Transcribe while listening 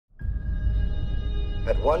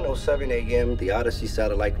At 1:07 a.m., the Odyssey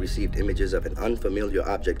satellite received images of an unfamiliar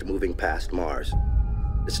object moving past Mars.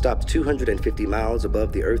 It stopped 250 miles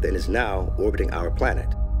above the Earth and is now orbiting our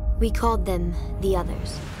planet. We called them the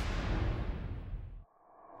Others.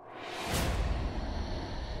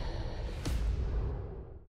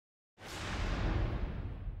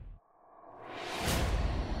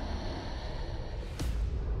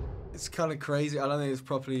 It's kind of crazy. I don't think it's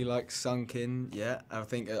properly like sunk in yet. I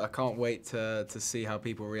can't wait to see how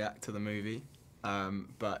people react to the movie.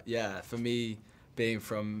 But yeah, for me, being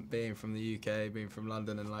from the UK, being from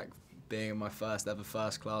London, and like being in my first ever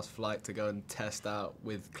first-class flight to go and test out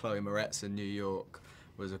with Chloë Moretz in New York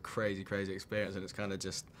was a crazy, crazy experience, and it's kind of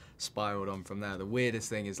just spiraled on from there. The weirdest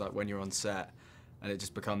thing is like when you're on set and it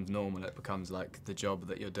just becomes normal. It becomes like the job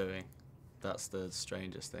that you're doing. That's the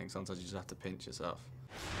strangest thing. Sometimes you just have to pinch yourself.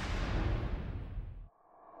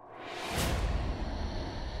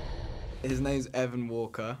 His name's Evan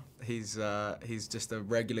Walker. He's just a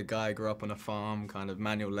regular guy, grew up on a farm, kind of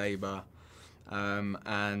manual labour.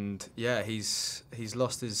 And yeah, he's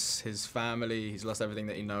lost his family, he's lost everything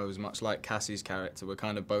that he knows, much like Cassie's character. We're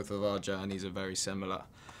kind of, both of our journeys are very similar.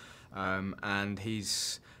 And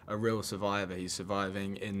he's a real survivor. He's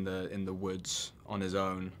surviving in the woods on his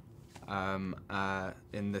own,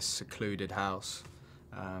 in this secluded house.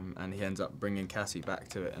 And he ends up bringing Cassie back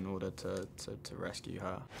to it in order to rescue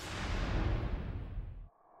her.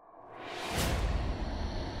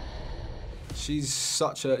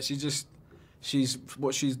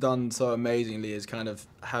 What she's done so amazingly is kind of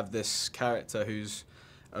have this character who's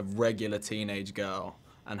a regular teenage girl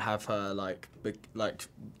and have her like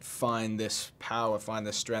find this power, find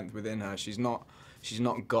this strength within her. She's not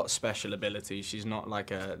got special abilities. She's not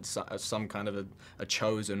like some kind of a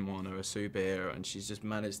chosen one or a superhero, and she's just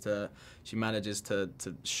manages to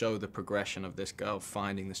show the progression of this girl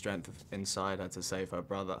finding the strength inside her to save her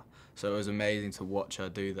brother. So it was amazing to watch her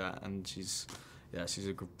do that, and she's a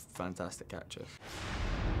fantastic actress.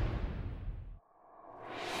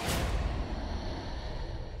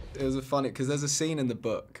 It was funny because there's a scene in the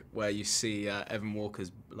book where you see Evan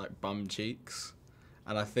Walker's like bum cheeks.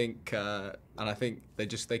 And I think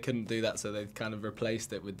they couldn't do that, so they kind of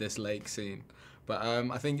replaced it with this lake scene. But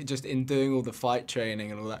I think just in doing all the fight training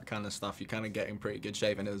and all that kind of stuff, you kind of get in pretty good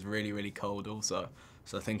shape, and it was really, really cold also.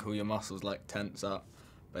 So I think all your muscles like tense up.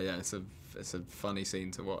 But yeah, it's a funny scene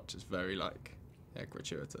to watch. It's very like, yeah,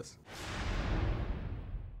 gratuitous.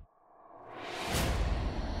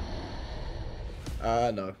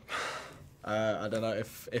 No. I don't know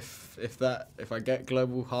if I get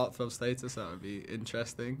global heart film status, that would be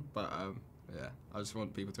interesting. But yeah, I just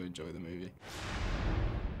want people to enjoy the movie.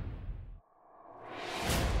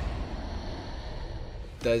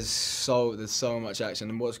 There's so much action,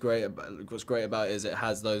 and what's great about it is it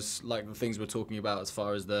has those like the things we're talking about as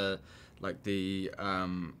far as the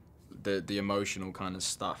emotional kind of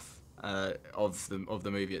stuff. Of the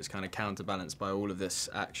movie. It's kind of counterbalanced by all of this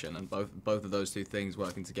action, and both of those two things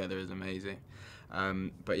working together is amazing.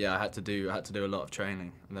 But yeah, I had to do a lot of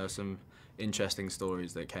training, and there were some interesting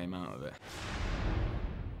stories that came out of it.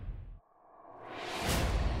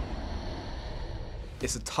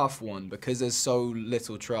 It's a tough one because there's so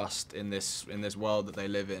little trust in this world that they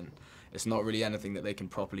live in. It's not really anything that they can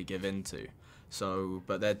properly give into. So,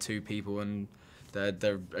 but they're two people, and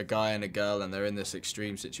they're a guy and a girl, and they're in this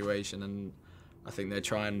extreme situation, and I think they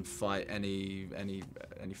try and fight any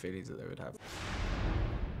feelings that they would have.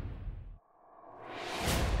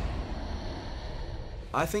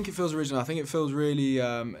 I think it feels original. I think it feels really,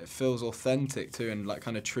 it feels authentic too, and like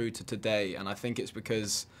kind of true to today. And I think it's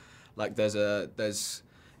because, like, it's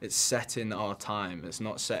set in our time. It's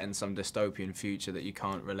not set in some dystopian future that you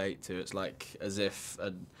can't relate to. It's like as if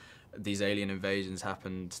these alien invasions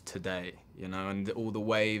happened today, you know, and all the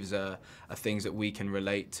waves are things that we can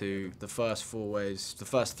relate to. The first 4 waves, the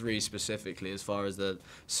first 3 specifically, as far as the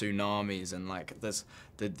tsunamis and like there's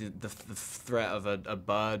the threat of a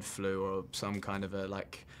bird flu or some kind of a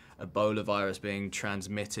like Ebola virus being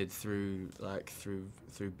transmitted through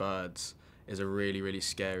birds is a really, really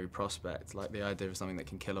scary prospect. Like the idea of something that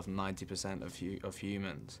can kill off 90% of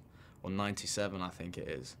humans, or 97, I think it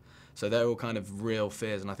is. So they're all kind of real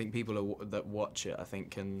fears, and I think people that watch it, I think,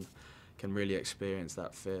 can really experience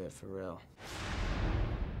that fear for real.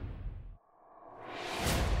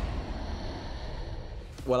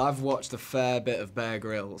 Well, I've watched a fair bit of Bear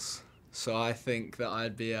Grylls, so I think that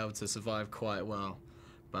I'd be able to survive quite well.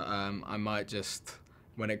 But I might just,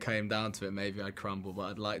 when it came down to it, maybe I'd crumble.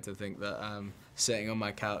 But I'd like to think that sitting on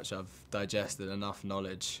my couch, I've digested enough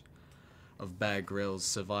knowledge of Bear Grylls'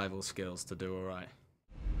 survival skills to do all right.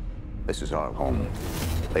 This is our home.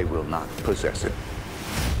 They will not possess it.